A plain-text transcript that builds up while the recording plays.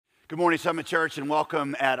Good morning, Summit Church, and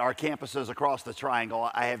welcome at our campuses across the Triangle.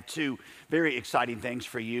 I have two very exciting things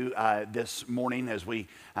for you this morning as we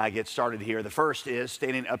get started here. The first is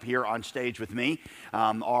standing up here on stage with me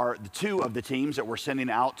are the two of the teams that we're sending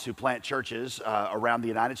out to plant churches around the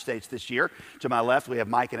United States this year. To my left, we have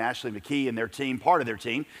Mike and Ashley McKee and their team, part of their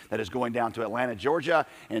team, that is going down to Atlanta, Georgia.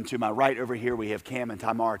 And to my right over here, we have Cam and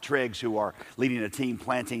Tamara Triggs, who are leading a team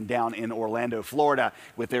planting down in Orlando, Florida,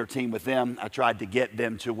 with their team with them. I tried to get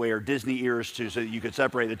them to wear Disney ears too, so that you could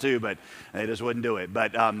separate the two, but they just wouldn't do it.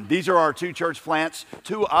 But these are our two church plants,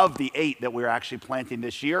 two of the 8 that we're actually planting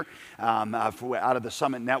this year out of the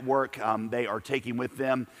Summit Network. They are taking with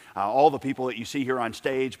them all the people that you see here on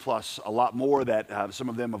stage, plus a lot more that some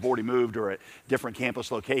of them have already moved or at different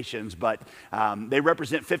campus locations. But they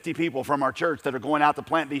represent 50 people from our church that are going out to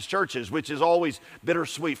plant these churches, which is always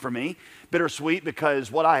bittersweet for me. Bittersweet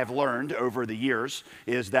because what I have learned over the years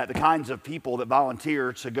is that the kinds of people that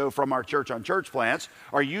volunteer to go from our church on church plants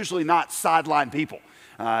are usually not sideline people.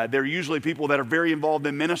 They're usually people that are very involved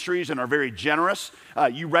in ministries and are very generous.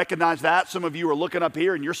 You recognize that. Some of you are looking up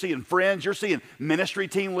here and you're seeing friends, you're seeing ministry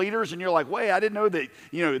team leaders, and you're like, wait, I didn't know that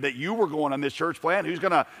that you were going on this church plant. Who's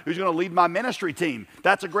gonna lead my ministry team?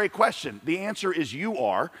 That's a great question. The answer is you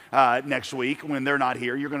are next week when they're not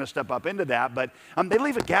here. You're going to step up into that, but they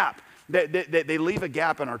leave a gap. They leave a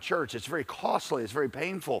gap in our church. It's very costly. It's very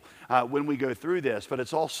painful when we go through this, but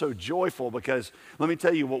it's also joyful because let me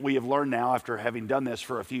tell you what we have learned now after having done this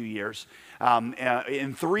for a few years.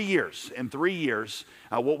 In 3 years,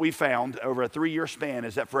 what we found over a 3-year span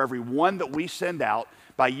is that for every one that we send out,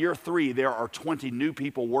 by year 3, there are 20 new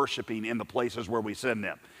people worshiping in the places where we send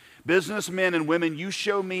them. Businessmen and women, you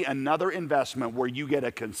show me another investment where you get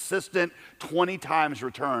a consistent 20 times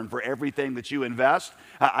return for everything that you invest.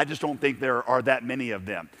 I just don't think there are that many of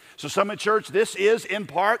them. So Summit Church, this is in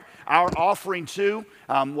part our offering to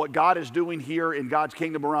what God is doing here in God's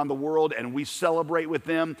kingdom around the world, and we celebrate with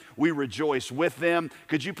them. We rejoice with them.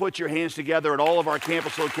 Could you put your hands together at all of our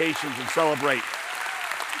campus locations and celebrate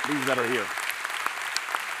these that are here?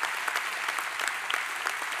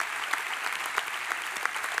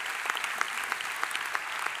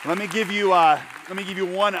 Let me give you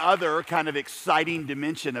one other kind of exciting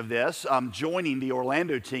dimension of this. Joining the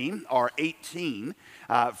Orlando team are 18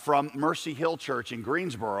 from Mercy Hill Church in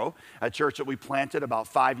Greensboro, a church that we planted about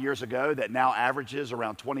 5 years ago that now averages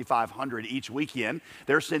around 2,500 each weekend.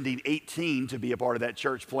 They're sending 18 to be a part of that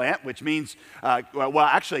church plant, which means, well,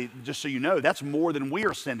 actually, just so you know, that's more than we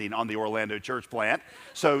are sending on the Orlando church plant.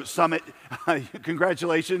 So Summit,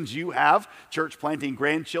 congratulations, you have church planting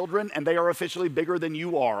grandchildren, and they are officially bigger than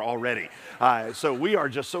you are already. So we are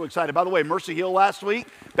just so excited. By the way, Mercy Hill last week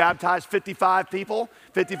baptized 55 people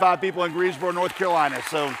in Greensboro, North Carolina.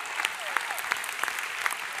 So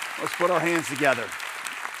let's put our hands together.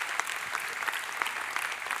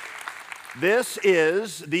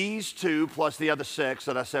 These two plus the other 6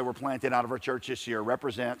 that I said were planted out of our church this year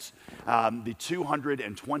represents the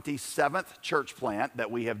 227th church plant that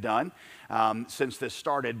we have done since this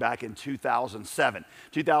started back in 2007.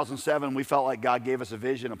 2007, we felt like God gave us a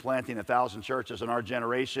vision of planting 1,000 churches in our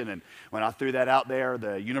generation, and when I threw that out there,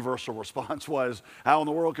 the universal response was, how in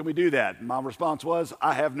the world can we do that? My response was,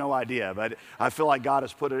 I have no idea, but I feel like God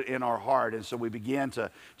has put it in our heart, and so we began to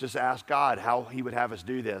just ask God how He would have us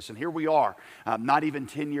do this, and here we are, not even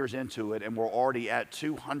 10 years into it, and we're already at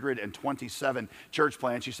 227 church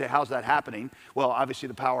plants. You say, how's that happening? Well, obviously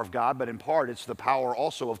the power of God, but in part it's the power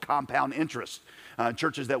also of compound interest.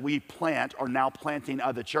 Churches that we plant are now planting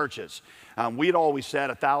other churches. We had always said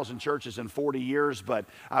 1,000 churches in 40 years, but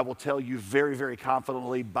I will tell you very, very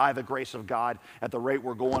confidently, by the grace of God, at the rate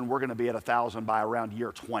we're going to be at 1,000 by around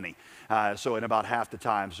year 20. So in about half the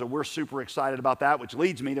time. So we're super excited about that, which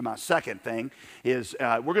leads me to my second thing is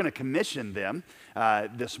we're going to commission them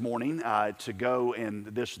this morning to go and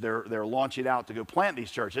they're launching out to go plant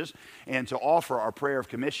these churches, and to offer our prayer of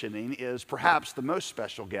commissioning is perhaps the most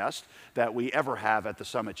special guest that we ever have at the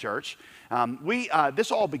Summit Church.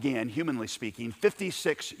 This all began, humanly speaking,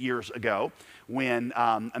 56 years ago when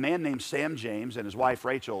a man named Sam James and his wife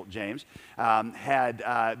Rachel James had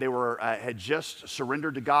just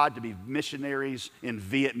surrendered to God to be missionaries in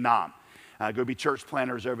Vietnam. Go be church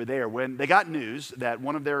planters over there. When they got news that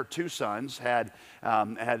one of their 2 sons had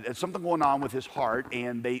something going on with his heart,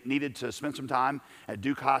 and they needed to spend some time at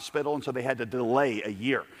Duke Hospital, and so they had to delay a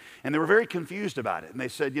year. And they were very confused about it. And they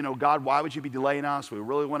said, God, why would you be delaying us? We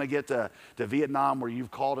really want to get to Vietnam where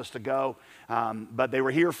you've called us to go. But they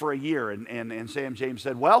were here for a year. And Sam James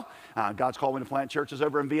said, well, God's called me to plant churches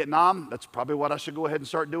over in Vietnam. That's probably what I should go ahead and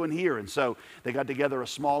start doing here. And so they got together a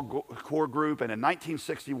small core group. And in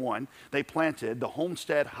 1961, they planted the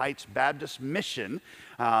Homestead Heights Baptist Mission.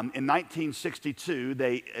 In 1962,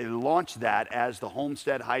 they launched that as the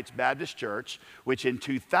Homestead Heights Baptist Church, which in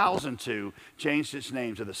 2002 changed its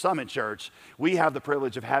name to the Summit Church. We have the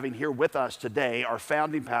privilege of having here with us today our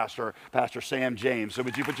founding pastor, Pastor Sam James. So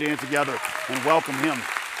would you put your hands together and welcome him?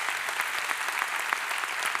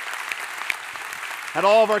 At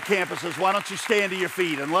all of our campuses, why don't you stand to your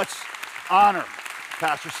feet and let's honor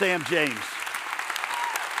Pastor Sam James.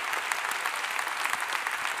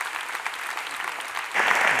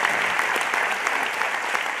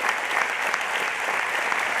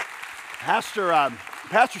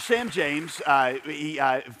 Pastor Sam James,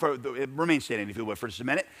 remain standing if you would for just a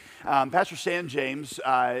minute. Pastor Sam James,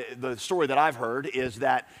 the story that I've heard is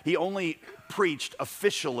that he only preached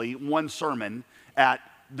officially one sermon at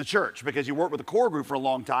the church because he worked with the core group for a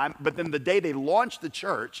long time. But then the day they launched the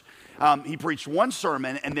church, he preached one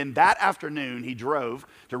sermon, and then that afternoon he drove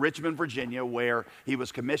to Richmond, Virginia, where he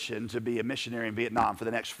was commissioned to be a missionary in Vietnam for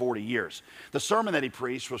the next 40 years. The sermon that he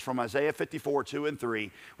preached was from Isaiah 54, 2 and 3,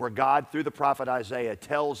 where God, through the prophet Isaiah,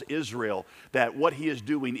 tells Israel that what he is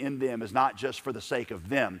doing in them is not just for the sake of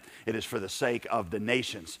them, it is for the sake of the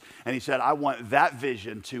nations. And he said, I want that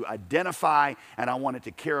vision to identify and I want it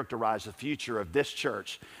to characterize the future of this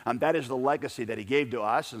church. That is the legacy that he gave to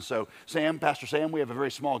us. And so, Pastor Sam, we have a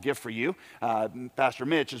very small gift for you. Pastor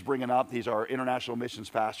Mitch is bringing up, he's our international missions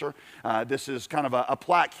pastor. This is kind of a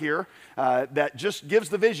plaque here that just gives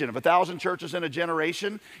the vision of 1,000 churches in a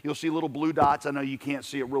generation. You'll see little blue dots. I know you can't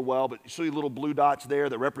see it real well, but you see little blue dots there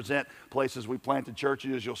that represent places we planted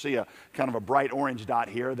churches. You'll see a kind of a bright orange dot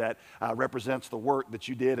here that represents the work that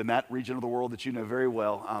you did in that region of the world that you know very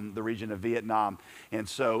well, the region of Vietnam. And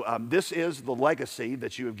so this is the legacy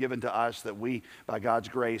that you have given to us that we, by God's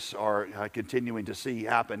grace, are continuing to see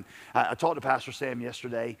happen. I talked to Pastor Sam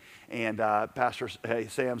yesterday, and Pastor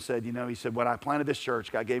Sam said, he said, when I planted this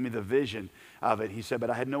church, God gave me the vision of it. He said, but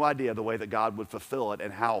I had no idea the way that God would fulfill it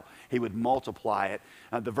and how he would multiply it.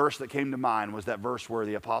 The verse that came to mind was that verse where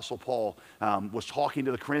the Apostle Paul was talking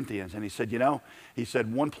to the Corinthians, and he said, he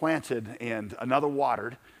said, one planted and another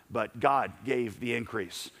watered, but God gave the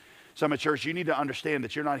increase. Summit Church, you need to understand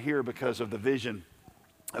that you're not here because of the vision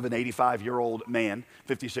of an 85-year-old man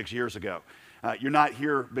 56 years ago. You're not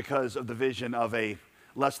here because of the vision of a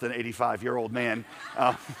less than 85-year-old man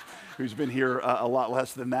who's been here a lot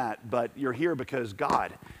less than that. But you're here because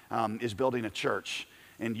God is building a church,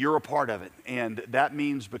 and you're a part of it. And that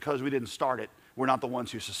means because we didn't start it, we're not the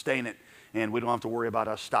ones who sustain it, and we don't have to worry about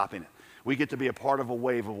us stopping it. We get to be a part of a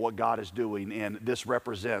wave of what God is doing, and this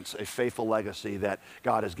represents a faithful legacy that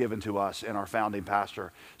God has given to us in our founding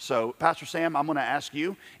pastor. So, Pastor Sam, I'm going to ask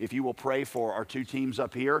you if you will pray for our two teams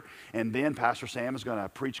up here, and then Pastor Sam is going to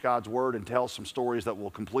preach God's word and tell some stories that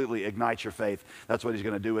will completely ignite your faith. That's what he's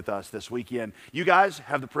going to do with us this weekend. You guys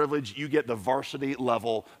have the privilege. You get the varsity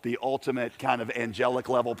level, the ultimate kind of angelic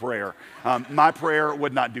level prayer. My prayer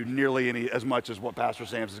would not do nearly as much as what Pastor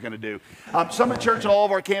Sam's is going to do. Summit Church and all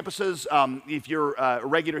of our campuses, if you're a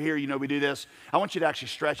regular here, we do this. I want you to actually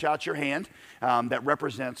stretch out your hand. That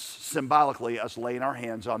represents symbolically us laying our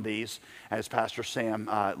hands on these as Pastor Sam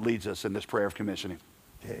leads us in this prayer of commissioning.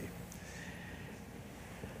 Okay.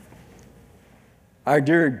 Our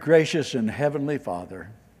dear, gracious, and heavenly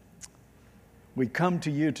Father, we come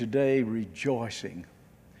to you today rejoicing.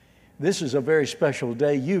 This is a very special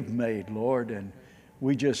day you've made, Lord, and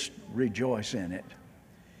we just rejoice in it.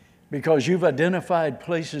 Because you've identified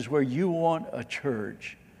places where you want a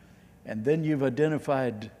church, and then you've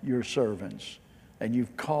identified your servants, and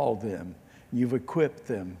you've called them, you've equipped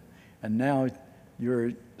them, and now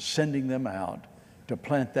you're sending them out to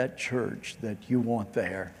plant that church that you want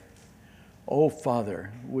there. Oh,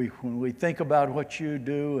 Father, when we think about what you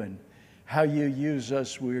do and how you use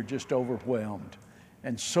us, we're just overwhelmed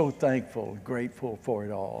and so thankful, grateful for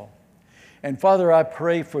it all. And Father, I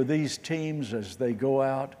pray for these teams as they go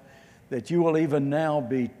out, that you will even now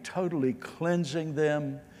be totally cleansing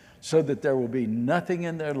them so that there will be nothing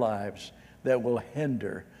in their lives that will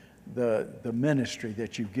hinder the ministry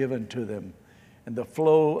that you've given to them and the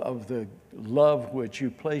flow of the love which you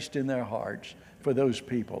placed in their hearts for those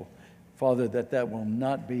people. Father, that will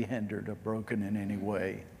not be hindered or broken in any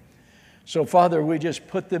way. So, Father, we just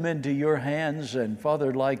put them into your hands, and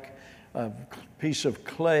Father, like a piece of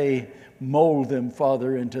clay, mold them,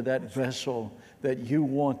 Father, into that vessel that you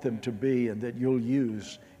want them to be and that you'll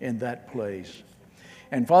use in that place.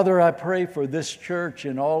 And Father, I pray for this church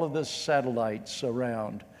and all of the satellites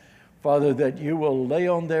around, Father, that you will lay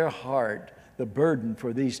on their heart the burden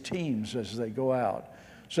for these teams as they go out,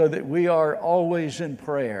 so that we are always in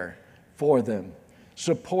prayer for them,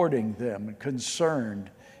 supporting them, concerned,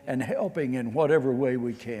 and helping in whatever way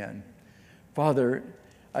we can. Father,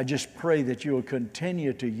 I just pray that you will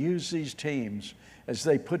continue to use these teams as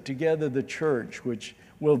they put together the church, which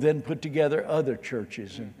will then put together other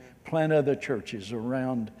churches and plant other churches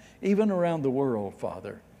around, even around the world,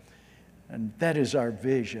 Father. And that is our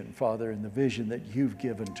vision, Father, and the vision that you've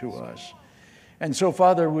given to us. And so,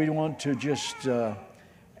 Father, we want to just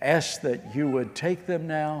ask that you would take them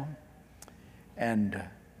now and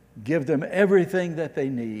give them everything that they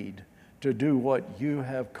need to do what you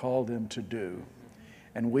have called them to do.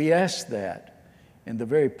 And we ask that in the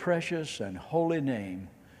very precious and holy name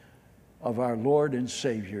of our Lord and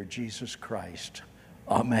Savior, Jesus Christ.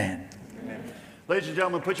 Amen. Amen. Ladies and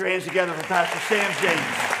gentlemen, put your hands together for Pastor Sam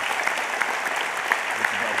James.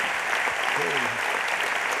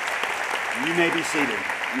 You may be seated.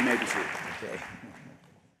 You may be seated. Okay.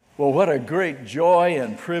 Well, what a great joy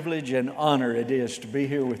and privilege and honor it is to be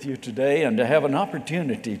here with you today and to have an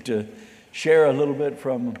opportunity to share a little bit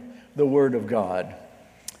from the Word of God.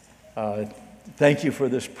 Thank you for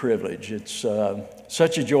this privilege. It's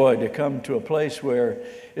such a joy to come to a place where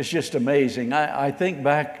it's just amazing. I think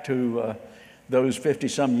back to those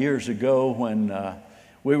 50-some years ago when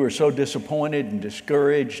we were so disappointed and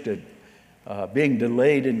discouraged at being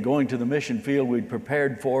delayed in going to the mission field we'd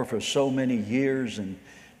prepared for so many years, and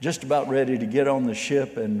just about ready to get on the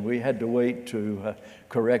ship, and we had to wait to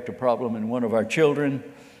correct a problem in one of our children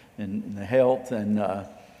in the health. And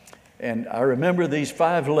I remember these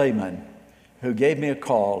 5 laymen who gave me a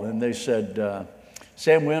call, and they said,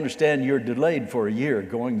 Sam, we understand you're delayed for a year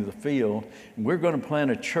going to the field, and we're going to plant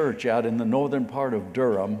a church out in the northern part of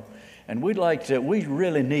Durham, and we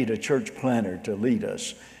really need a church planter to lead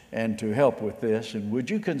us and to help with this, and would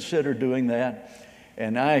you consider doing that?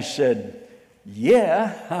 And I said,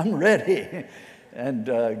 yeah, I'm ready. And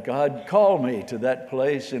God called me to that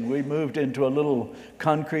place, and we moved into a little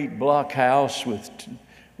concrete block house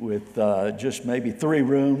with just maybe 3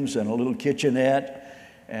 rooms and a little kitchenette,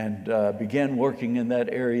 and began working in that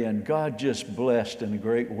area. And God just blessed in a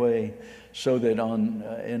great way, so that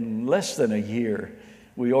in less than a year,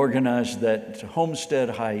 we organized that Homestead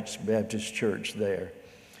Heights Baptist Church there.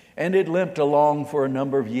 And it limped along for a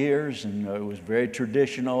number of years, and it was very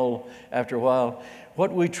traditional after a while.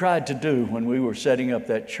 What we tried to do when we were setting up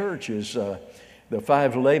that church is the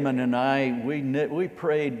 5 laymen and I, we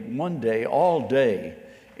prayed one day, all day,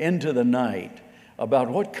 into the night, about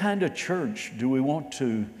what kind of church do we want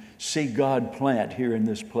to see God plant here in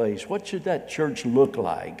this place? What should that church look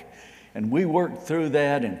like? And we worked through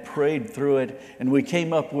that and prayed through it, and we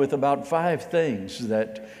came up with about 5 things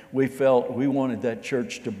that we felt we wanted that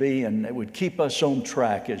church to be, and it would keep us on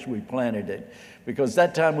track as we planted it. Because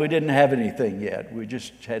that time we didn't have anything yet. We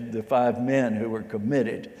just had the 5 men who were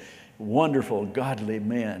committed, wonderful, godly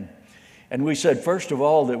men. And we said, first of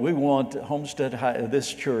all, that we want Homestead High,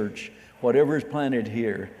 this church, whatever is planted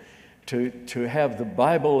here, to have the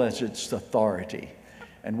Bible as its authority.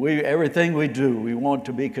 And everything we do, we want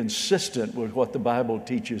to be consistent with what the Bible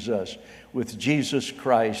teaches us, with Jesus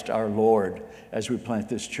Christ our Lord, as we plant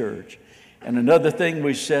this church. And another thing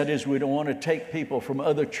we said is we don't want to take people from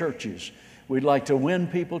other churches. We'd like to win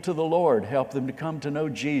people to the Lord, help them to come to know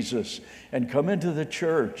Jesus and come into the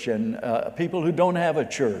church. And people who don't have a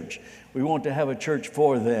church, we want to have a church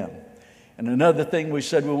for them. And another thing we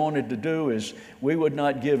said we wanted to do is we would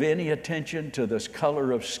not give any attention to this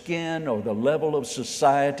color of skin or the level of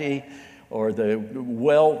society or the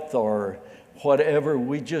wealth or whatever.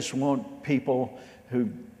 We just want people who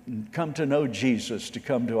come to know Jesus to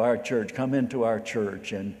come to our church, come into our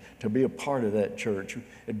church, and to be a part of that church.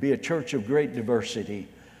 It'd be a church of great diversity.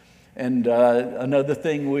 And another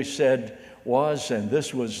thing we said was, and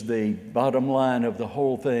this was the bottom line of the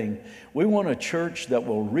whole thing, we want a church that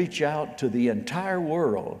will reach out to the entire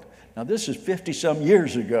world. Now, this is 50-some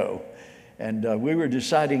years ago, and we were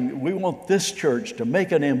deciding we want this church to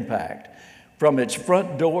make an impact from its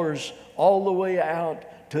front doors all the way out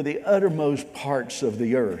to the uttermost parts of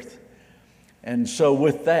the earth. And so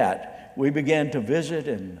with that, we began to visit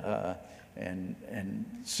and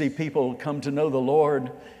see people come to know the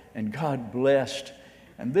Lord, and God blessed.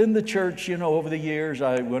 And then the church, over the years,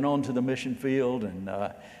 I went on to the mission field, and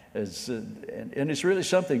it's really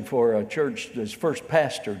something for a church, as first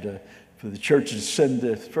pastor, for the church to send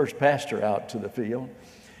the first pastor out to the field.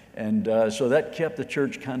 And so that kept the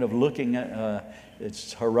church kind of looking at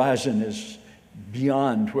its horizon is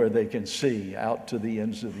beyond where they can see out to the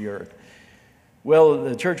ends of the earth. Well,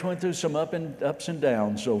 the church went through some ups and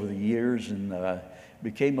downs over the years, and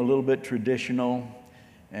became a little bit traditional,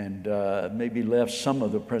 and maybe left some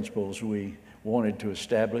of the principles we wanted to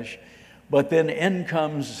establish. But then in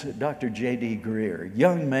comes Dr. J.D. Greer,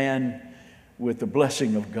 young man with the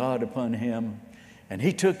blessing of God upon him. And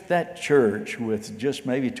he took that church with just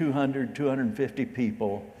maybe 200, 250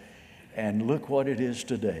 people, and look what it is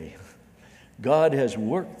today. God has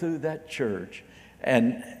worked through that church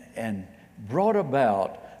and brought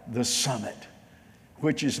about the summit,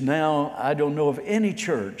 which is now, I don't know of any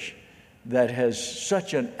church that has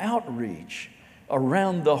such an outreach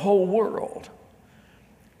around the whole world.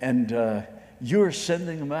 And you're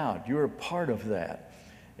sending them out. You're a part of that.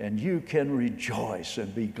 And you can rejoice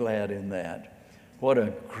and be glad in that. What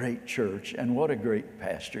a great church and what a great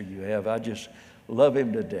pastor you have. I just love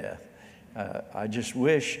him to death. I just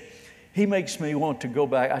wish, he makes me want to go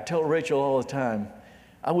back. I tell Rachel all the time,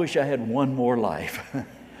 I wish I had one more life.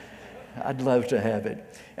 I'd love to have it.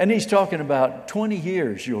 And he's talking about 20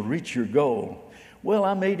 years you'll reach your goal. Well,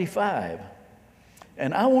 I'm 85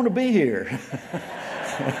 and I want to be here.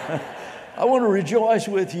 I want to rejoice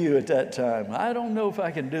with you at that time. I don't know if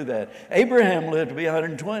I can do that. Abraham lived to be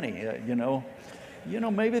 120,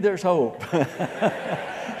 maybe there's hope.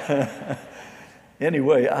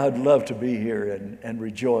 Anyway, I'd love to be here and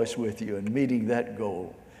rejoice with you and meeting that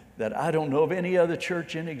goal that I don't know of any other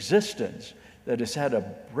church in existence that has had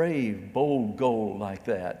a brave, bold goal like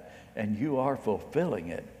that. And you are fulfilling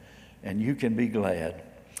it, and you can be glad.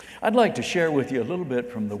 I'd like to share with you a little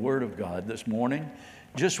bit from the Word of God this morning.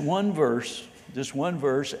 Just one verse,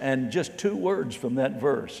 and just 2 words from that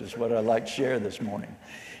verse is what I'd like to share this morning.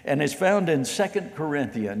 And it's found in 2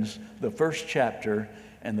 Corinthians, the 1st chapter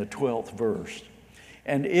and the 12th verse.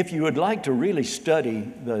 And if you would like to really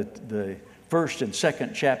study the 1st and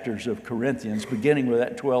 2nd chapters of Corinthians, beginning with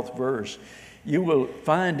that 12th verse, you will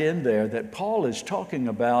find in there that Paul is talking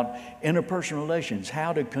about interpersonal relations,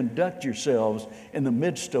 how to conduct yourselves in the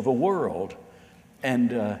midst of a world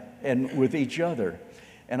and with each other.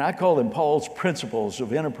 And I call them Paul's principles of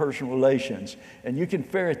interpersonal relations. And you can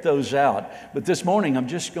ferret those out. But this morning, I'm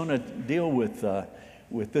just going to deal with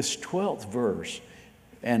this 12th verse.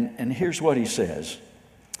 And here's what he says.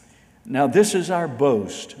 Now, this is our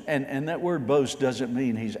boast. And that word boast doesn't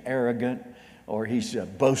mean he's arrogant or he's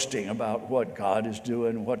boasting about what God is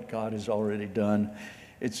doing, what God has already done.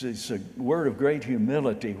 It's a word of great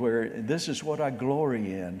humility where this is what I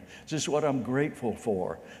glory in. This is what I'm grateful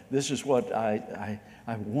for. This is what I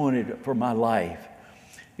wanted for my life.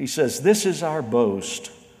 He says, this is our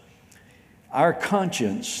boast. Our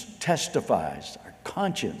conscience testifies. Our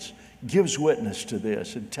conscience gives witness to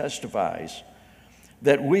this and testifies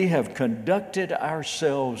that we have conducted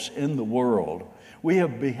ourselves in the world. We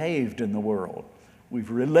have behaved in the world.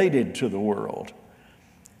 We've related to the world.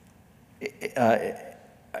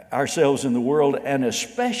 Ourselves in the world, and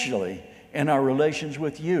especially in our relations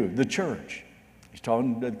with you, the church. He's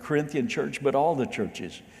talking to the Corinthian church, but all the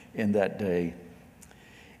churches in that day.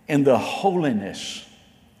 In the holiness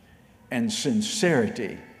and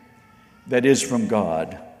sincerity that is from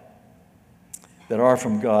God, that are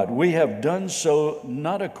from God. We have done so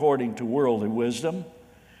not according to worldly wisdom,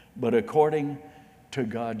 but according to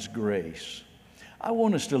God's grace. I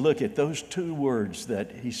want us to look at those 2 words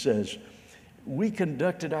that he says, we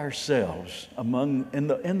conducted ourselves in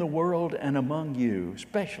the world and among you,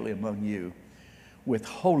 especially among you, with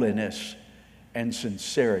holiness and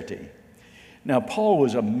sincerity. Now, Paul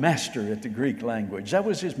was a master at the Greek language. That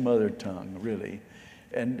was his mother tongue, really.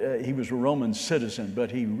 And he was a Roman citizen,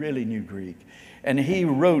 but he really knew Greek. And he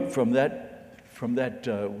wrote from that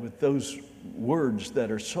with those words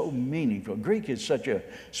that are so meaningful. Greek is such a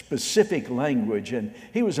specific language, and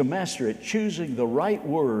he was a master at choosing the right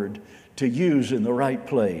word to use in the right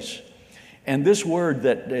place. And this word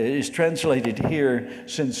that is translated here,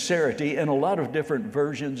 sincerity, in a lot of different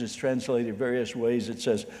versions, it's translated various ways. It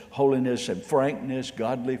says holiness and frankness,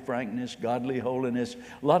 godly holiness.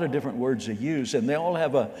 A lot of different words are used, and they all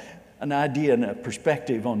have an idea and a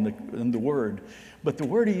perspective on the word. But the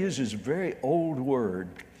word he uses is a very old word.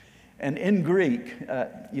 And in Greek,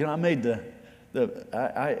 I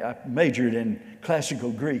majored in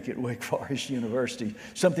classical Greek at Wake Forest University,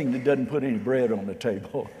 something that doesn't put any bread on the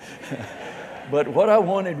table. But what I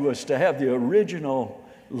wanted was to have the original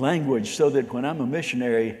language so that when I'm a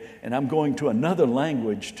missionary and I'm going to another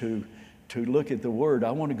language to look at the word,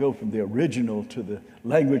 I want to go from the original to the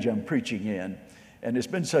language I'm preaching in. And it's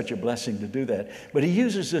been such a blessing to do that. But he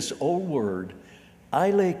uses this old word,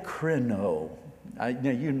 eilekrino.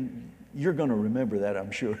 You're going to remember that,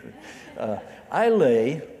 I'm sure.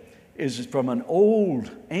 Eile is from an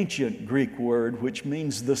old, ancient Greek word which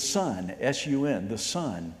means the sun, S-U-N, the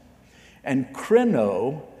sun. And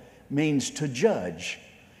krino means to judge.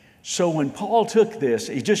 So when Paul took this,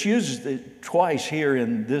 he just uses it twice here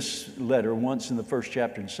in this letter, once in the first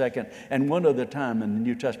chapter and second, and one other time in the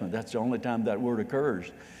New Testament. That's the only time that word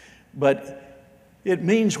occurs. But it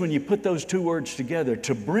means, when you put those two words together,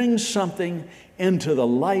 to bring something into the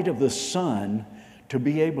light of the sun, to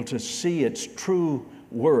be able to see its true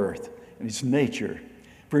worth and its nature.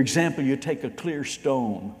 For example, you take a clear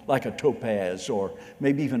stone, like a topaz or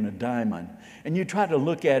maybe even a diamond, and you try to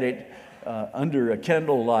look at it under a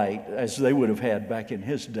candlelight, as they would have had back in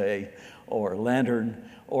his day, or a lantern,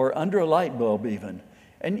 or under a light bulb even.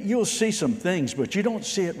 And you'll see some things, but you don't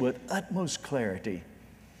see it with utmost clarity.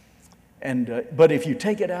 But if you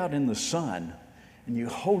take it out in the sun and you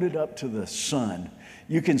hold it up to the sun,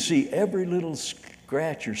 you can see every little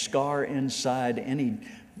scratch or scar inside, any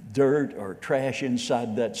dirt or trash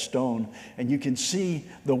inside that stone, and you can see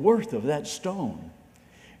the worth of that stone.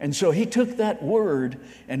 And so he took that word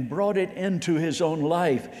and brought it into his own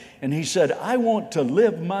life, and he said, I want to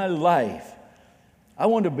live my life. I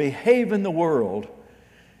want to behave in the world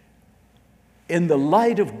in the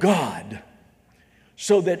light of God,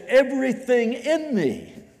 so that everything in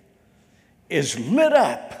me is lit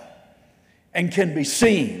up and can be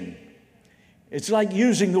seen. It's like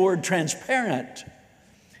using the word transparent.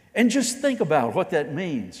 And just think about what that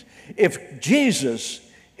means. If Jesus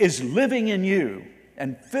is living in you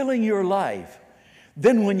and filling your life,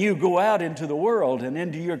 then when you go out into the world and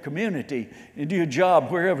into your community, into your job,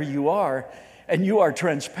 wherever you are, and you are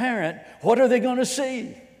transparent, what are they going to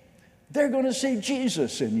see? They're going to see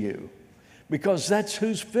Jesus in you, because that's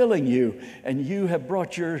who's filling you, and you have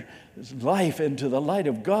brought your life into the light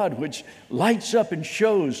of God, which lights up and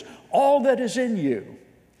shows all that is in you.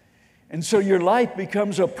 And so your life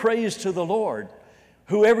becomes a praise to the Lord,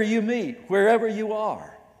 whoever you meet, wherever you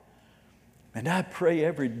are. And I pray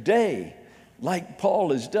every day, like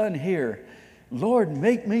Paul has done here, Lord,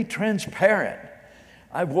 make me transparent.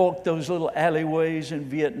 I've walked those little alleyways in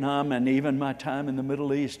Vietnam, and even my time in the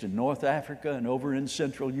Middle East and North Africa and over in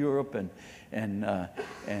Central Europe and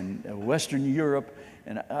Western Europe.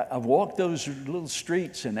 And I've walked those little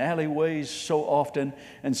streets and alleyways so often,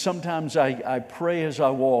 and sometimes I pray as I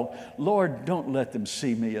walk, Lord, don't let them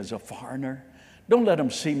see me as a foreigner. Don't let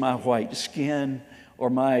them see my white skin or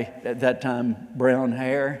my, at that time, brown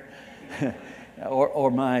hair or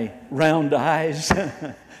my round eyes.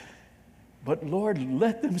 But Lord,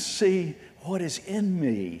 let them see what is in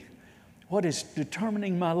me, what is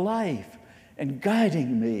determining my life and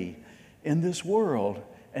guiding me in this world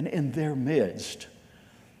and in their midst.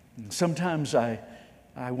 And sometimes I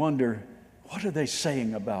wonder, what are they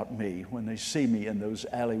saying about me when they see me in those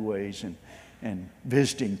alleyways and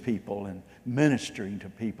visiting people and ministering to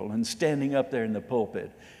people and standing up there in the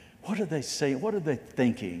pulpit? What are they saying? What are they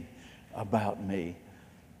thinking about me?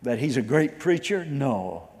 That he's a great preacher?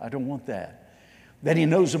 No, I don't want that. That he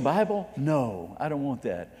knows the Bible? No, I don't want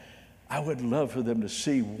that. I would love for them to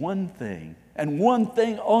see one thing, and one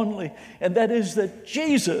thing only, and that is that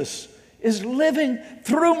Jesus is living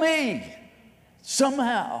through me.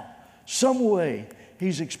 Somehow, some way,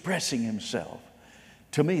 he's expressing himself.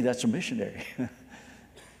 To me, that's a missionary,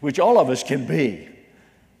 which all of us can be.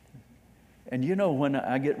 And you know, when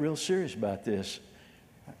I get real serious about this,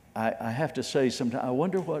 I have to say sometimes, I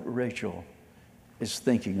wonder what Rachel is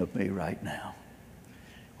thinking of me right now.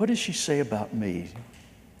 What does she say about me,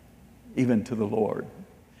 even to the Lord?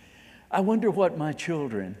 I wonder what my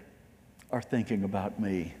children are thinking about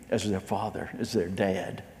me as their father, as their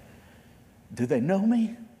dad. Do they know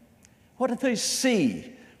me? What do they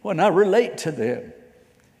see when I relate to them?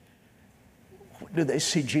 Do they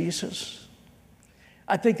see Jesus?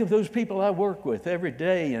 I think of those people I work with every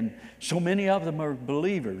day, and so many of them are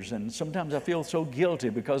believers, and sometimes I feel so guilty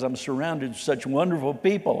because I'm surrounded with such wonderful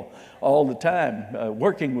people all the time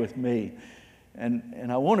working with me.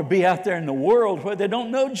 And I want to be out there in the world where they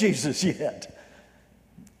don't know Jesus yet.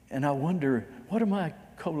 And I wonder, what do my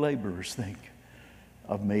co-laborers think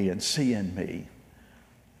of me and see in me?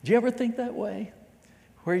 Do you ever think that way?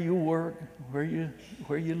 Where you work, where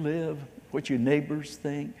you live, what your neighbors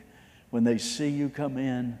think when they see you come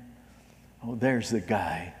in? Oh, there's the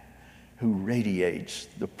guy who radiates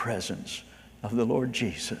the presence of the Lord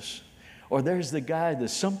Jesus. Or there's the guy that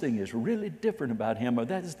something is really different about him. Or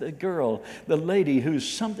that's the girl, the lady who's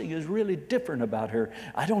something is really different about her.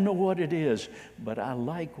 I don't know what it is, but I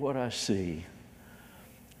like what I see.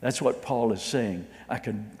 That's what Paul is saying.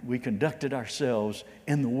 We conducted ourselves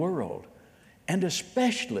in the world, and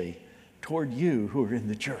especially toward you who are in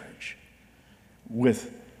the church,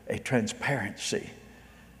 with a transparency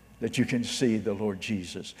that you can see the Lord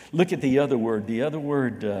Jesus. Look at the other word. The other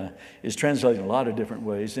word is translated a lot of different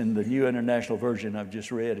ways. In the New International Version I've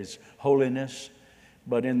just read, it's holiness.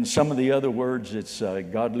 But in some of the other words, it's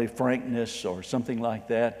godly frankness or something like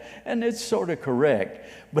that. And it's sort of correct.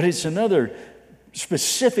 But it's another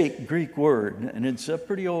specific Greek word, and it's a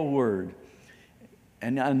pretty old word.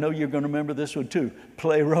 And I know you're going to remember this one too.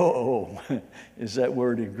 Pleroo is that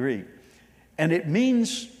word in Greek. And it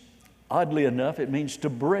means, oddly enough, it means to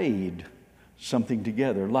braid something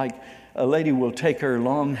together. Like a lady will take her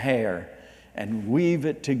long hair and weave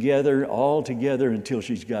it together, all together, until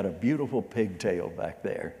she's got a beautiful pigtail back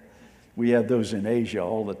there. We have those in Asia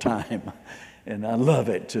all the time. And I love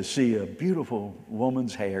it to see a beautiful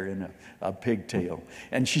woman's hair in a pigtail.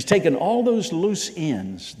 And she's taken all those loose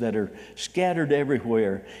ends that are scattered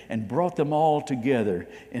everywhere and brought them all together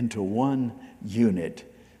into one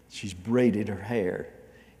unit. She's braided her hair.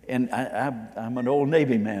 And I'm an old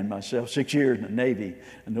Navy man myself, 6 years in the Navy.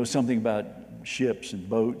 I know something about ships and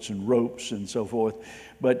boats and ropes and so forth.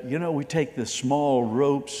 But, you know, we take the small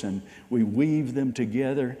ropes and we weave them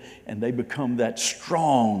together, and they become that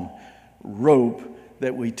strong rope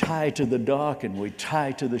that we tie to the dock and we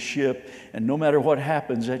tie to the ship. And no matter what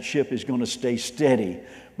happens, that ship is going to stay steady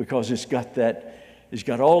because it's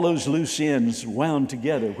got all those loose ends wound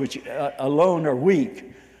together, which alone are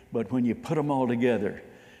weak. But when you put them all together,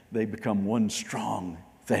 they become one strong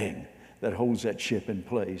thing that holds that ship in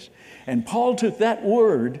place. And Paul took that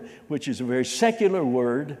word, which is a very secular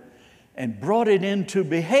word, and brought it into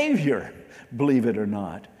behavior, believe it or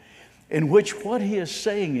not, in which what he is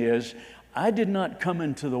saying is, I did not come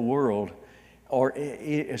into the world, or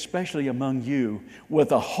especially among you,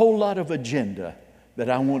 with a whole lot of agenda that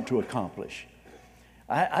I want to accomplish.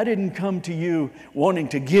 I didn't come to you wanting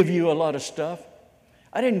to give you a lot of stuff.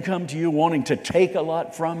 I didn't come to you wanting to take a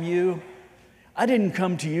lot from you. I didn't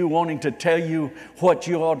come to you wanting to tell you what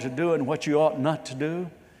you ought to do and what you ought not to do.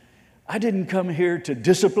 I didn't come here to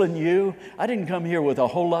discipline you. I didn't come here with a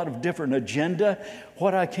whole lot of different agenda.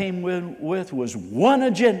 What I came with was one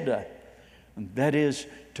agenda, and that is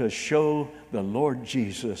to show the Lord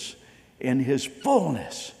Jesus in His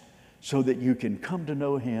fullness so that you can come to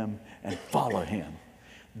know Him and follow Him.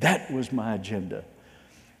 That was my agenda.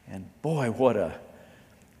 And boy, what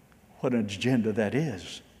an agenda that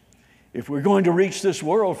is. If we're going to reach this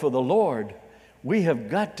world for the Lord, we have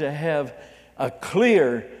got to have a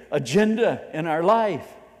clear agenda in our life.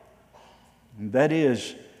 And that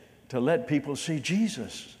is to let people see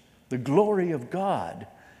Jesus, the glory of God.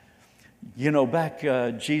 You know, back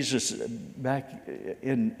in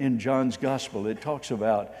John's Gospel, it talks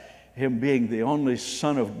about Him being the only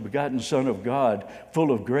begotten Son of God,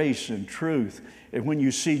 full of grace and truth. And when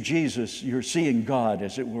you see Jesus, you're seeing God,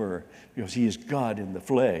 as it were, because He is God in the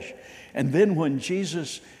flesh. And then when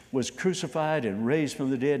Jesus was crucified and raised from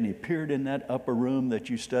the dead, and He appeared in that upper room that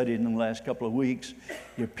you studied in the last couple of weeks,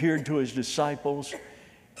 He appeared to His disciples,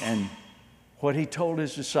 and what He told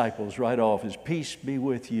His disciples right off is, peace be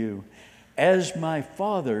with you. As my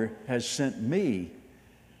Father has sent me,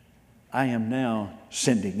 I am now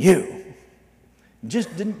sending you.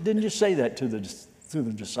 Didn't just say that to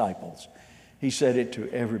the disciples. He said it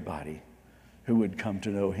to everybody who would come to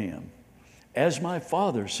know Him. As my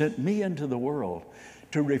Father sent me into the world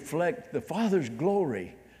to reflect the Father's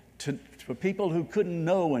glory to people who couldn't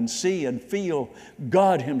know and see and feel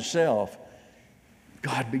God Himself,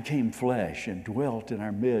 God became flesh and dwelt in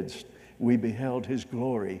our midst. We beheld His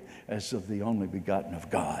glory as of the only begotten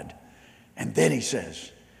of God. And then He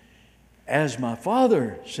says, as my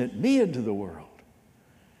Father sent me into the world,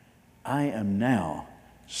 I am now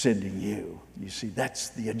sending you. You see, that's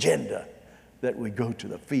the agenda that we go to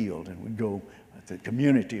the field and we go with the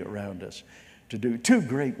community around us to do. Two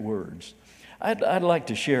great words. I'd like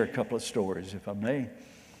to share a couple of stories, if I may,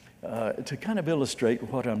 to kind of illustrate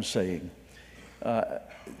what I'm saying.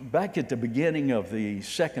 Back at the beginning of the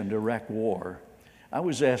Second Iraq War, I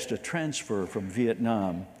was asked to transfer from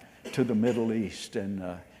Vietnam to the Middle East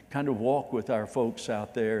and kind of walk with our folks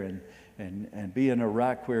out there and be in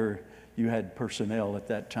Iraq where you had personnel at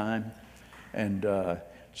that time. And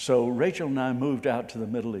so Rachel and I moved out to the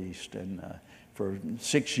Middle East, and for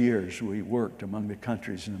 6 years we worked among the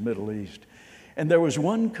countries in the Middle East. And there was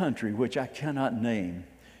one country which I cannot name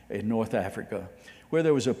in North Africa, where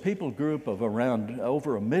there was a people group of around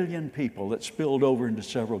over 1 million people that spilled over into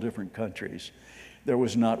several different countries. There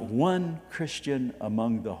was not one Christian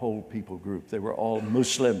among the whole people group. They were all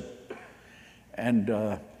Muslim. And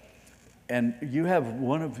you have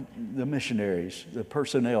one of the missionaries, the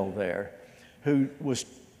personnel there, who was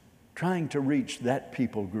trying to reach that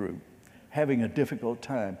people group having a difficult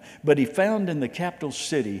time. But he found in the capital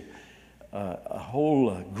city a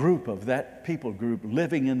whole group of that people group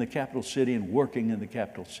living in the capital city and working in the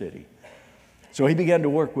capital city. So he began to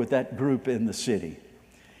work with that group in the city.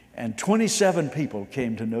 And 27 people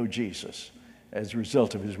came to know Jesus as a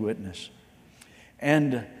result of his witness.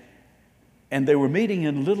 And they were meeting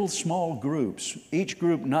in little small groups, each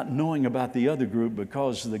group not knowing about the other group,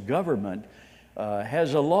 because the government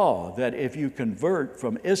has a law that if you convert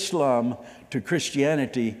from Islam to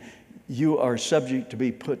Christianity, you are subject to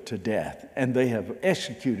be put to death. And they have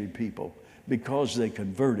executed people because they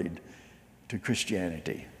converted to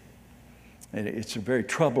Christianity. And it's a very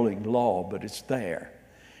troubling law, but it's there.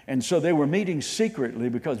 And so they were meeting secretly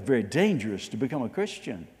because it's very dangerous to become a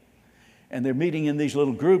Christian. And they're meeting in these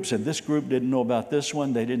little groups, and this group didn't know about this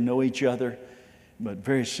one. They didn't know each other, but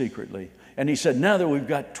very secretly. And he said, now that we've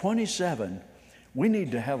got 27, we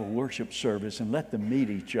need to have a worship service and let them meet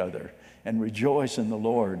each other and rejoice in the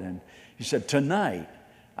Lord. And he said, tonight,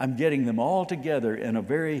 I'm getting them all together in a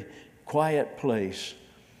very quiet place,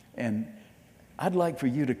 and I'd like for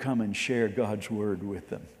you to come and share God's word with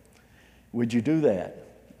them. Would you do that?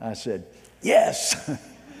 I said, yes.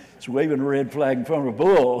 It's waving a red flag in front of a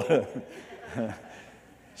bull.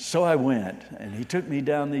 So I went, and he took me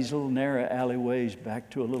down these little narrow alleyways back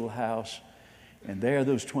to a little house, and there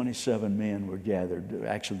those 27 men were gathered.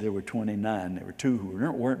 Actually, there were 29. There were 2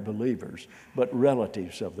 who weren't believers, but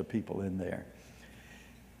relatives of the people in there.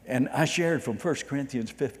 And I shared from 1 Corinthians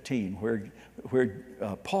 15, where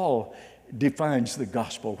Paul defines the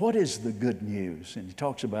gospel. What is the good news? And he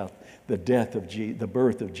talks about the the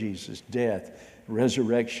birth of Jesus, death,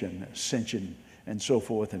 resurrection, ascension, and so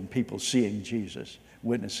forth, and people seeing Jesus,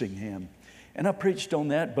 witnessing him. And I preached on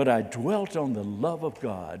that, but I dwelt on the love of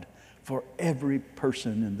God for every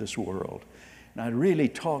person in this world. And I really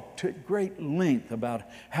talked to great length about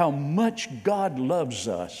how much God loves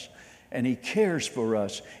us, and he cares for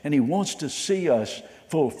us, and he wants to see us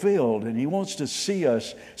fulfilled, and he wants to see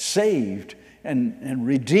us saved and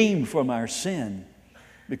redeemed from our sin,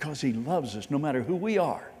 because he loves us no matter who we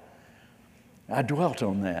are. I dwelt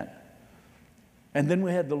on that. And then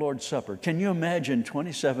we had the Lord's Supper. Can you imagine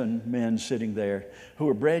 27 men sitting there who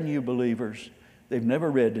are brand new believers? They've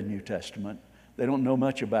never read the New Testament. They don't know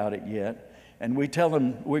much about it yet. And we tell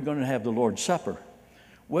them we're going to have the Lord's Supper.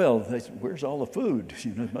 Well, where's all the food?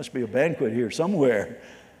 There must be a banquet here somewhere.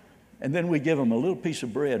 And then we give them a little piece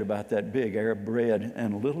of bread about that big, Arab bread,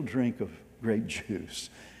 and a little drink of grape juice.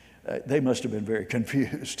 They must have been very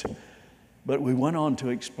confused. But we went on to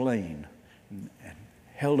explain and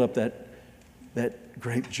held up that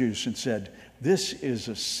grape juice and said, this is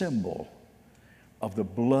a symbol of the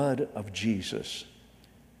blood of Jesus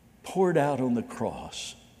poured out on the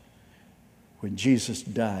cross when Jesus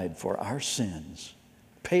died for our sins,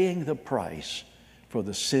 paying the price for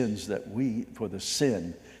the sin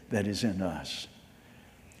that is in us.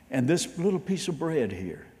 And this little piece of bread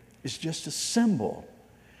here is just a symbol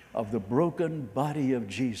of the broken body of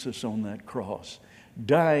Jesus on that cross,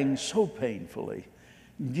 dying so painfully,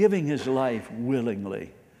 giving his life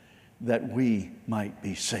willingly that we might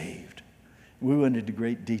be saved. We went into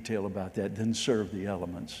great detail about that, then served the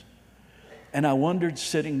elements. And I wondered,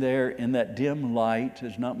 sitting there in that dim light,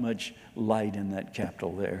 there's not much light in that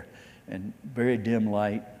capital there, and very dim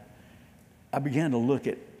light, I began to look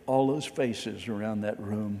at all those faces around that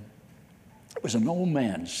room. There was an old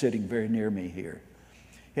man sitting very near me here.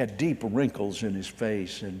 He had deep wrinkles in his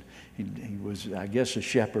face, and he was, I guess, a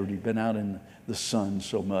shepherd. He'd been out in the sun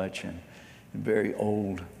so much and very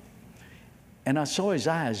old. And I saw his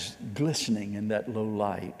eyes glistening in that low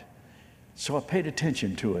light. So I paid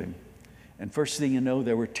attention to him. And first thing you know,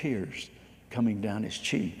 there were tears coming down his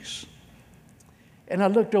cheeks. And I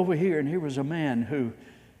looked over here, and here was a man who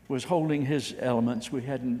was holding his elements. We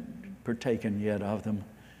hadn't partaken yet of them.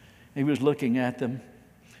 He was looking at them.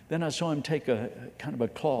 Then I saw him take a kind of a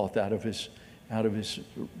cloth out of his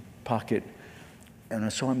pocket, and I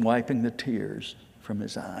saw him wiping the tears from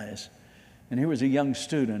his eyes. And here was a young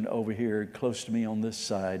student over here close to me on this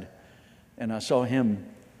side, and I saw him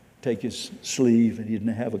take his sleeve, and he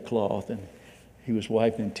didn't have a cloth, and he was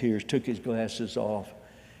wiping tears, took his glasses off.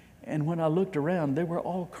 And when I looked around, they were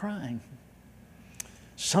all crying.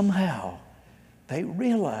 Somehow, they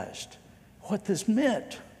realized what this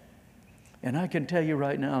meant. And I can tell you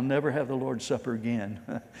right now, I'll never have the Lord's Supper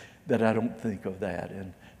again that I don't think of that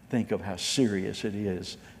and think of how serious it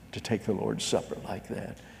is to take the Lord's Supper like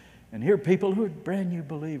that. And here are people who are brand new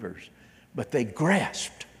believers, but they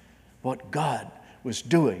grasped what God was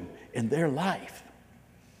doing in their life.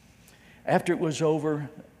 After it was over,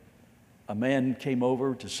 a man came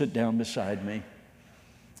over to sit down beside me,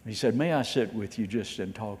 He said, may I sit with you just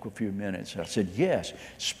and talk a few minutes? I said, yes.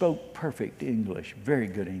 Spoke perfect English, very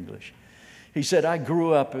good English. He said, I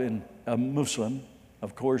grew up in a Muslim,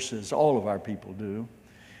 of course, as all of our people do.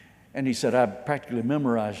 And he said, I practically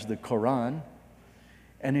memorized the Quran.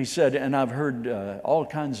 And he said, and I've heard all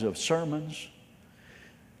kinds of sermons.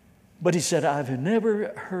 But he said, I've never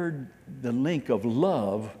heard the link of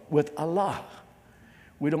love with Allah.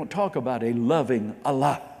 We don't talk about a loving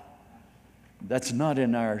Allah. That's not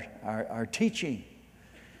in our teaching.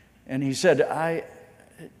 And he said,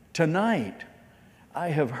 tonight, I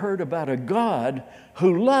have heard about a God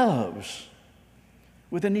who loves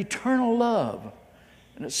with an eternal love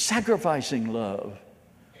and a sacrificing love.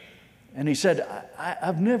 And he said,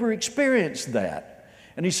 I've never experienced that.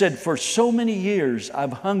 And he said, for so many years,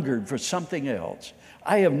 I've hungered for something else.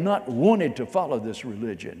 I have not wanted to follow this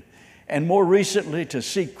religion. And more recently, to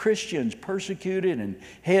see Christians persecuted and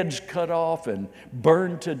heads cut off and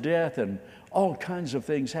burned to death and all kinds of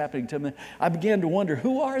things happening to them, I began to wonder,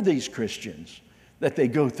 who are these Christians that they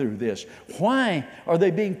go through this? Why are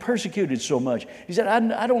they being persecuted so much? He said,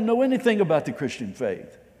 I don't know anything about the Christian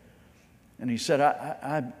faith. And he said,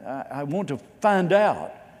 I want to find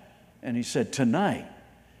out. And he said, tonight,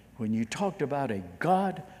 when you talked about a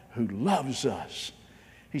God who loves us,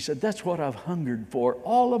 he said, that's what I've hungered for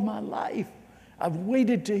all of my life. I've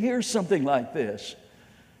waited to hear something like this.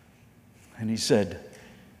 And he said,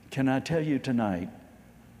 can I tell you tonight,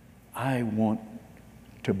 I want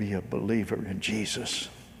to be a believer in Jesus.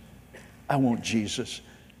 I want Jesus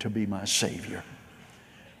to be my Savior.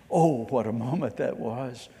 Oh, what a moment that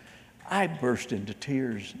was. I burst into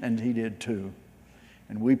tears, and he did too.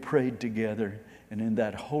 And we prayed together, and in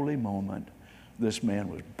that holy moment, this man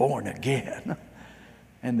was born again.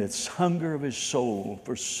 And this hunger of his soul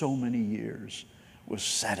for so many years was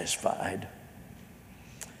satisfied.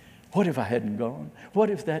 What if I hadn't gone?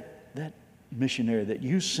 What if that missionary that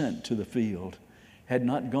you sent to the field had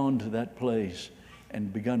not gone to that place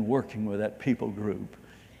and begun working with that people group?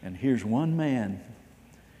 And here's one man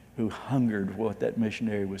who hungered what that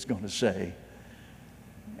missionary was going to say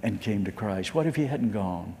and came to Christ. What if he hadn't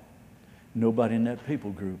gone? Nobody in that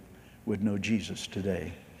people group would know Jesus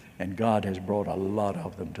today. And God has brought a lot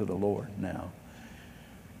of them to the Lord now.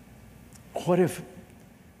 What if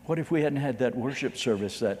we hadn't had that worship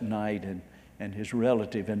service that night and his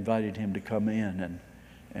relative invited him to come in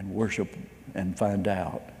and worship and find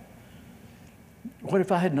out? What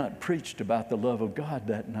if I had not preached about the love of God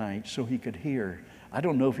that night so he could hear? I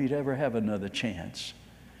don't know if he'd ever have another chance.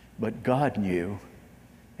 But God knew,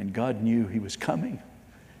 and God knew he was coming.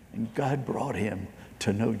 And God brought him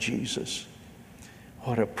to know Jesus.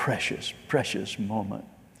 What a precious, precious moment.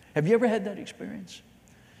 Have you ever had that experience?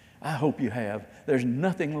 I hope you have. There's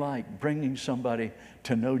nothing like bringing somebody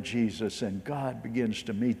to know Jesus and God begins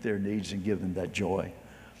to meet their needs and give them that joy.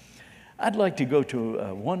 I'd like to go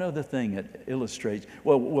to one other thing that illustrates,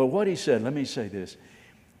 well, what he said, let me say this.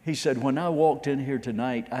 He said, when I walked in here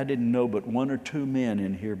tonight, I didn't know but one or two men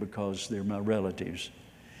in here because they're my relatives.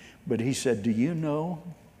 But he said, do you know,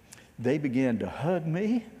 they began to hug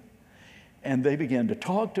me. And they began to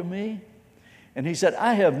talk to me. And he said,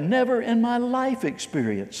 I have never in my life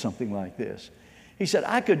experienced something like this. He said,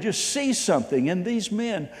 I could just see something in these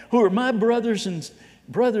men who are my brothers who've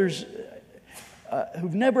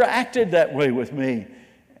never acted that way with me.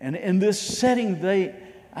 And in this setting,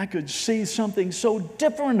 I could see something so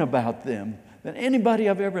different about them than anybody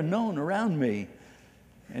I've ever known around me.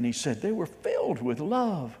 And he said, they were filled with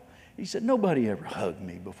love. He said, nobody ever hugged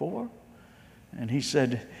me before. And he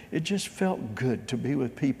said, it just felt good to be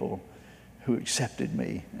with people who accepted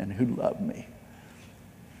me and who loved me.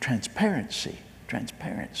 Transparency.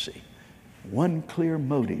 One clear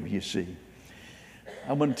motive, you see.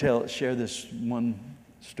 I want to share this one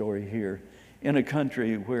story here. In a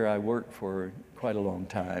country where I worked for quite a long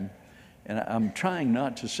time, and I'm trying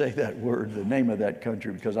not to say that word, the name of that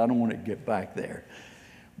country, because I don't want to get back there.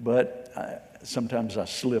 But sometimes I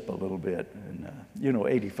slip a little bit, and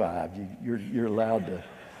 85, you're allowed to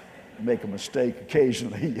make a mistake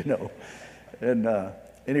occasionally, And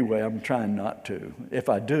anyway, I'm trying not to. If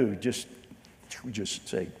I do, just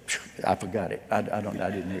say, I forgot it. I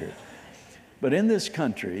didn't hear it. But in this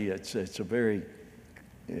country, it's a very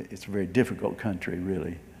difficult country,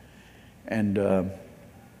 really. And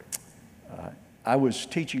I was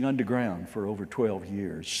teaching underground for over 12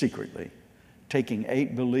 years, secretly, taking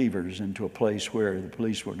 8 believers into a place where the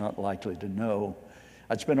police were not likely to know.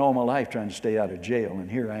 I'd spent all my life trying to stay out of jail, and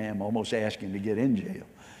here I am almost asking to get in jail.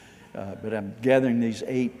 But I'm gathering these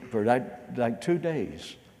 8 for like 2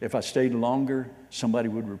 days. If I stayed longer, somebody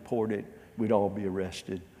would report it. We'd all be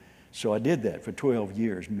arrested. So I did that for 12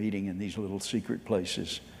 years, meeting in these little secret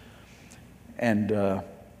places. And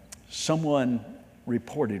someone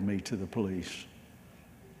reported me to the police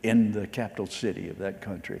in the capital city of that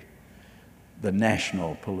country, the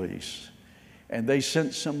national police. And they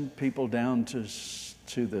sent some people down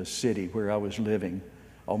to the city where I was living,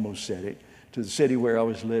 almost said it, to the city where I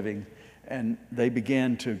was living, and they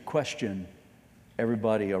began to question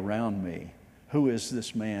everybody around me. Who is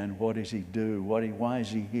this man? What does he do? Why is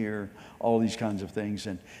he here? All these kinds of things.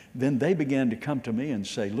 And then they began to come to me and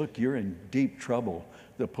say, look, you're in deep trouble.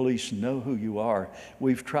 The police know who you are.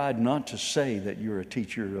 We've tried not to say that you're a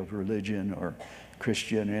teacher of religion or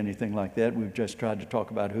Christian or anything like that. We've just tried to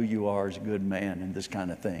talk about who you are as a good man and this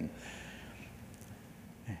kind of thing.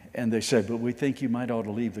 And they said, but we think you might ought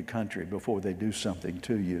to leave the country before they do something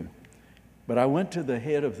to you. But I went to the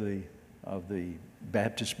head of the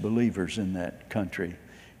Baptist believers in that country,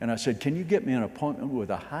 and I said, can you get me an appointment with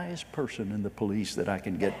the highest person in the police that I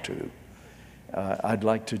can get to? I'd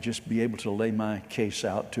like to just be able to lay my case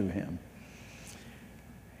out to him.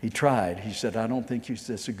 He tried. He said, I don't think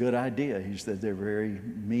that's a good idea. He said, they're very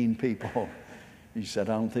mean people. He said,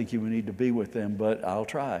 I don't think you need to be with them, but I'll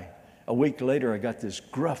try. A week later, I got this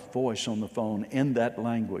gruff voice on the phone in that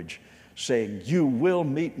language saying, you will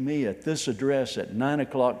meet me at this address at 9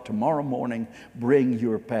 o'clock tomorrow morning. Bring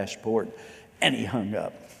your passport. And he hung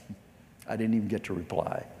up. I didn't even get to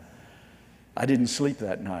reply. I didn't sleep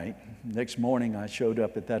that night. Next morning, I showed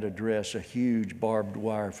up at that address, a huge barbed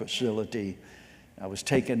wire facility. I was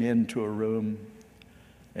taken into a room,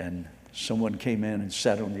 and someone came in and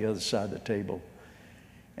sat on the other side of the table.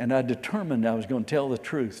 And I determined I was going to tell the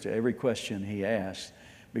truth to every question he asked,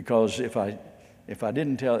 because if I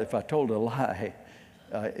told a lie,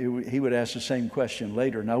 he would ask the same question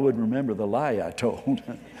later, and I wouldn't remember the lie I told,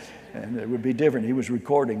 and it would be different. He was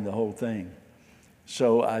recording the whole thing.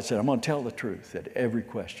 So I said, I'm going to tell the truth at every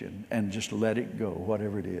question and just let it go,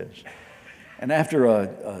 whatever it is. And after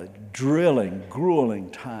a drilling, grueling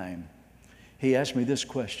time, he asked me this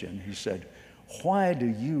question. He said, why do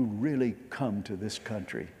you really come to this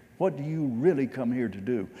country? What do you really come here to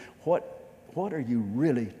do? What are you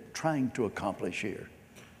really trying to accomplish here?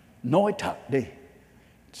 Noitakdi.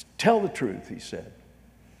 Tell the truth, he said.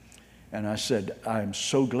 And I said, I'm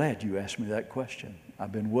so glad you asked me that question.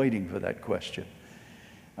 I've been waiting for that question.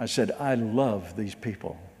 I said, I love these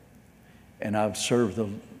people, and I've served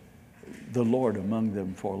the Lord among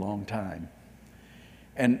them for a long time.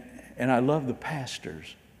 And I love the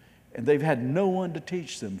pastors, and they've had no one to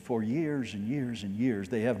teach them for years and years and years.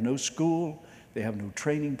 They have no school. They have no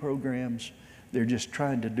training programs. They're just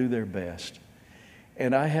trying to do their best.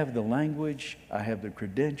 And I have the language. I have the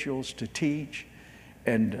credentials to teach,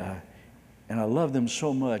 and I love them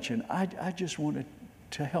so much. And I just wanted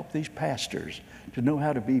to help these pastors to know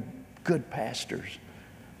how to be good pastors.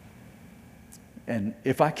 And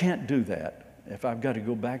if I can't do that, if I've got to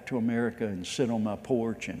go back to America and sit on my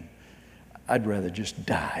porch, and I'd rather just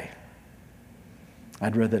die.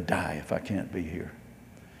 I'd rather die if I can't be here.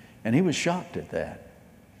 And he was shocked at that.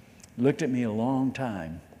 Looked at me a long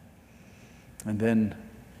time. And then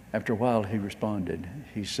after a while he responded.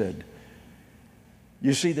 He said,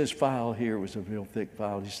 you see this file here? It was a real thick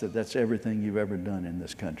file. He said, that's everything you've ever done in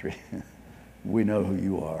this country. We know who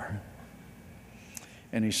you are.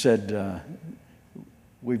 And he said,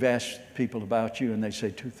 we've asked people about you, and they say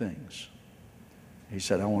two things. He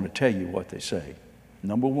said, I want to tell you what they say.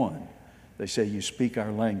 Number one, they say you speak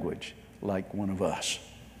our language like one of us.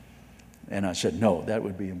 And I said, no, that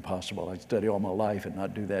would be impossible. I'd study all my life and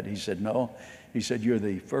not do that. He said, no. He said, you're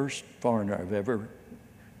the first foreigner I've ever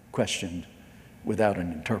questioned without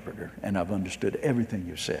an interpreter, and I've understood everything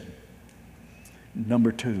you said.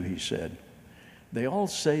 Number two, he said, they all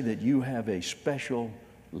say that you have a special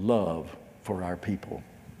love for our people.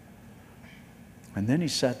 And then he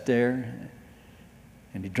sat there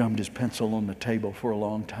and he drummed his pencil on the table for a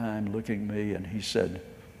long time, looking at me, and he said,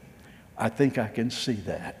 I think I can see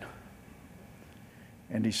that.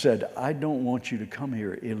 And he said, I don't want you to come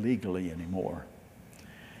here illegally anymore.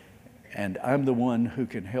 And I'm the one who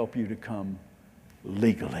can help you to come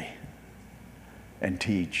legally and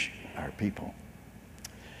teach our people.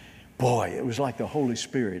 Boy, it was like the Holy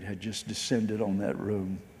Spirit had just descended on that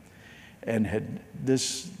room, and had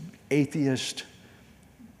this atheist,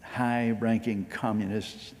 high-ranking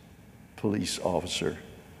communist police officer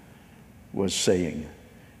was saying,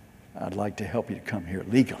 I'd like to help you to come here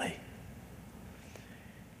legally.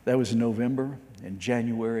 That was in November. In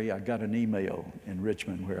January, I got an email in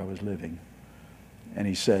Richmond where I was living. And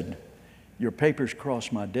he said, your papers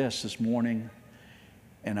crossed my desk this morning,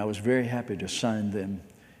 and I was very happy to sign them.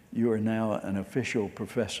 you are now an official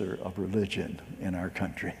professor of religion in our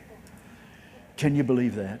country. Can you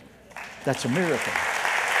believe that? That's a miracle.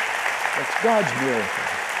 That's God's miracle.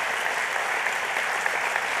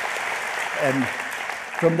 And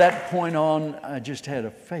from that point on, I just had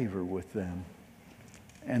a favor with them.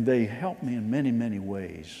 And they helped me in many, many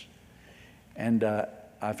ways. And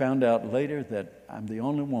I found out later that I'm the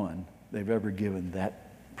only one they've ever given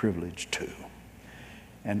that privilege to.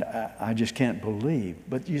 And I just can't believe.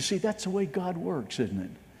 But you see, that's the way God works, isn't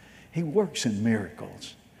it? He works in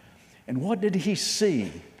miracles. And what did he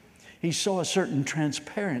see? He saw a certain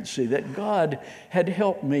transparency that God had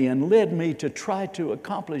helped me and led me to try to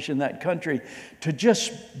accomplish in that country, to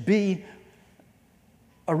just be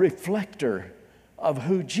a reflector of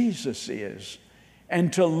who Jesus is,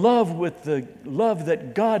 and to love with the love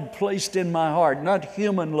that God placed in my heart, not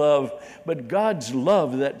human love, but God's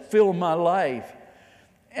love that filled my life.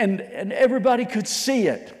 And everybody could see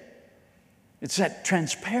it. It's that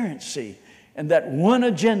transparency and that one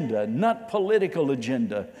agenda, not political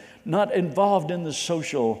agenda, not involved in the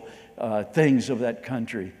social things of that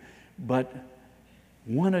country, but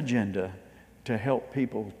one agenda to help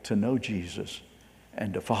people to know Jesus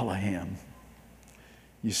and to follow him.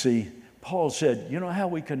 You see, Paul said, you know how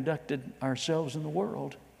we conducted ourselves in the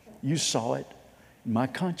world? You saw it. My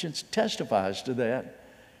conscience testifies to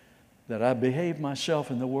that I behaved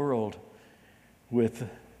myself in the world with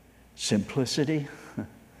simplicity,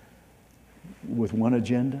 with one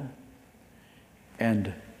agenda,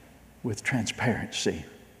 and with transparency,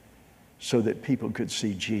 so that people could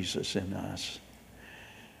see Jesus in us.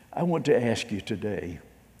 I want to ask you today,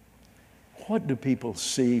 what do people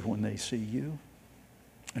see when they see you?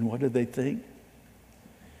 And what do they think?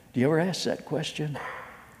 Do you ever ask that question?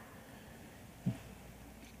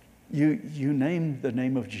 You name the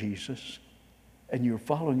name of Jesus, and you're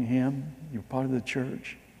following him, you're part of the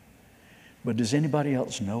church, but does anybody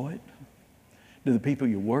else know it? Do the people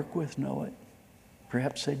you work with know it?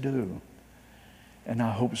 Perhaps they do. And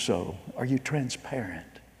I hope so. Are you transparent?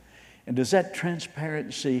 And does that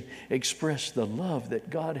transparency express the love that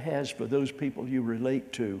God has for those people you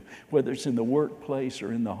relate to, whether it's in the workplace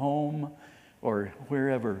or in the home or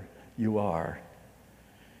wherever you are?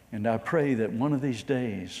 And I pray that one of these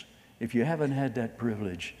days, if you haven't had that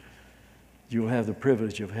privilege, you'll have the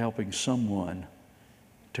privilege of helping someone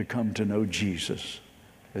to come to know Jesus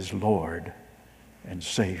as Lord and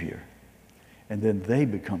Savior. And then they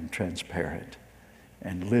become transparent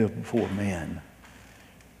and live before men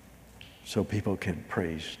so people can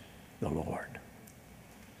praise the Lord.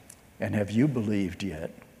 And have you believed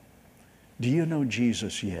yet? Do you know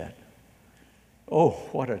Jesus yet? Oh,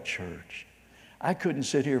 what a church. I couldn't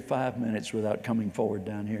sit here 5 minutes without coming forward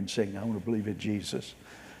down here and saying, I want to believe in Jesus.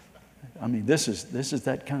 I mean, this is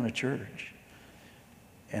that kind of church.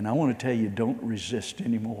 And I want to tell you, don't resist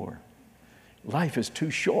anymore. Life is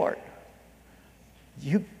too short.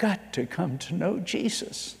 You've got to come to know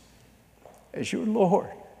Jesus as your Lord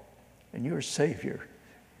and your Savior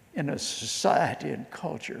in a society and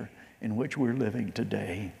culture in which we're living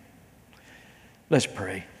today. Let's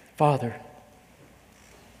pray. Father,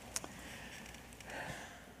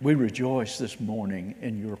 we rejoice this morning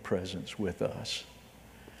in your presence with us.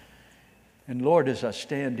 And Lord, as I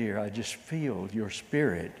stand here, I just feel your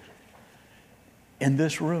Spirit in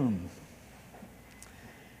this room.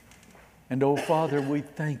 And oh, Father, we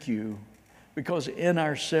thank you because in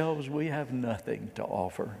ourselves we have nothing to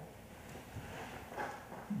offer.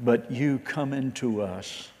 But you come into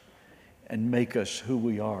us and make us who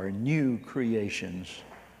we are, new creations,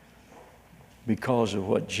 because of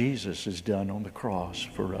what Jesus has done on the cross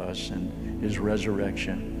for us and his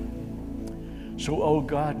resurrection. So, oh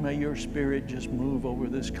God, may your Spirit just move over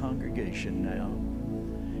this congregation now.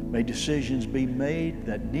 May decisions be made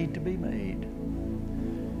that need to be made,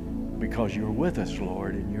 because you're with us,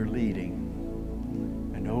 Lord, and you're leading.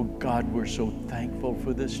 And oh God, we're so thankful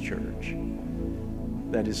for this church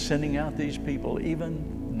that is sending out these people,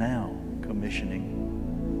 even now,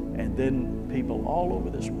 commissioning, and then people all over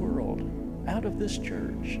this world, out of this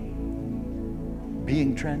church,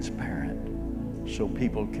 being transparent so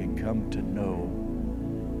people can come to know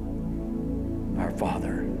our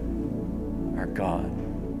Father, our God,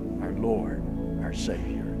 our Lord, our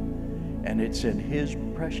Savior. And it's in his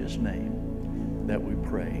precious name that we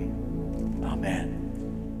pray. Amen.